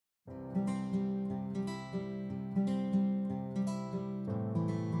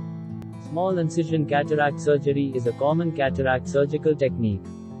Small incision cataract surgery is a common cataract surgical technique.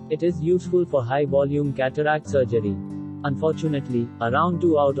 It is useful for high-volume cataract surgery. Unfortunately, around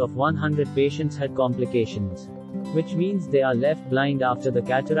 2 out of 100 patients had complications, which means they are left blind after the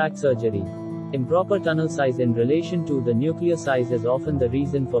cataract surgery. Improper tunnel size in relation to the nuclear size is often the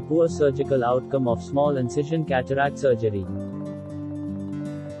reason for poor surgical outcome of small incision cataract surgery.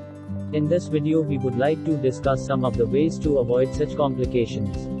 In this video we would like to discuss some of the ways to avoid such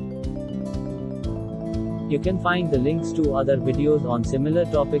complications. You can find the links to other videos on similar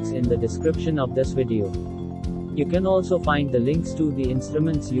topics in the description of this video. You can also find the links to the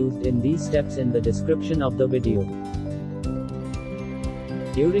instruments used in these steps in the description of the video.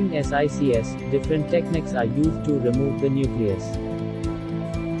 During SICS, different techniques are used to remove the nucleus.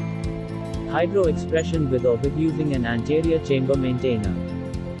 Hydroexpression with or with using an anterior chamber maintainer.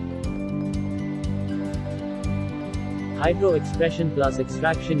 Hydroexpression plus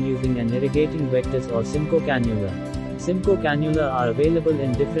extraction using an irrigating vectis or Simcoe cannula. Simcoe cannula are available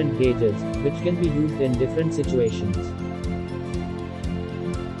in different gauges, which can be used in different situations.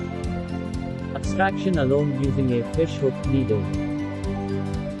 Extraction alone using a fish hook needle.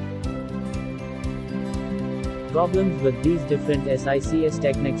 Problems with these different SICS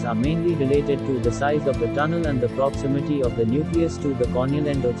techniques are mainly related to the size of the tunnel and the proximity of the nucleus to the corneal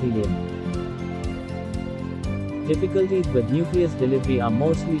endothelium. Difficulties with nucleus delivery are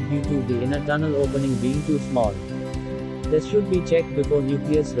mostly due to the inner tunnel opening being too small. This should be checked before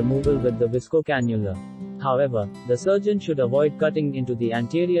nucleus removal with the visco cannula. However, the surgeon should avoid cutting into the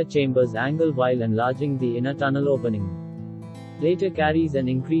anterior chamber's angle while enlarging the inner tunnel opening. Later carries an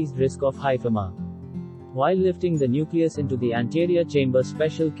increased risk of hyphema. While lifting the nucleus into the anterior chamber,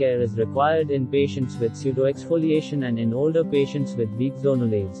 special care is required in patients with pseudoexfoliation and in older patients with weak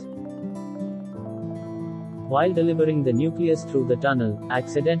zonulase. While delivering the nucleus through the tunnel,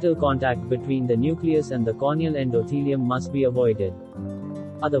 accidental contact between the nucleus and the corneal endothelium must be avoided.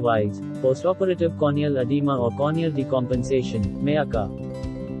 Otherwise, postoperative corneal edema or corneal decompensation may occur.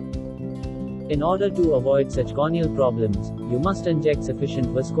 In order to avoid such corneal problems, you must inject sufficient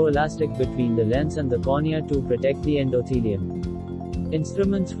viscoelastic between the lens and the cornea to protect the endothelium.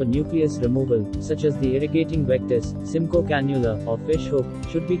 Instruments for nucleus removal, such as the irrigating vectis, Simcoe cannula, or fish hook,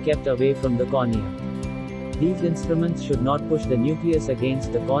 should be kept away from the cornea. These instruments should not push the nucleus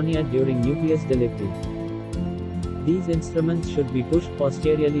against the cornea during nucleus delivery. These instruments should be pushed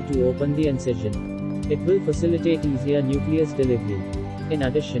posteriorly to open the incision. It will facilitate easier nucleus delivery. In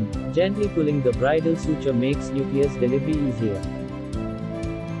addition, gently pulling the bridle suture makes nucleus delivery easier.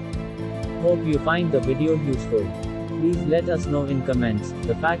 Hope you find the video useful. Please let us know in comments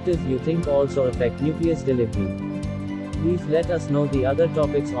the factors you think also affect nucleus delivery. Please let us know the other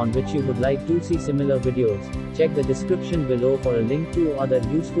topics on which you would like to see similar videos. Check the description below for a link to other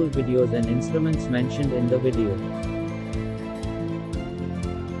useful videos and instruments mentioned in the video.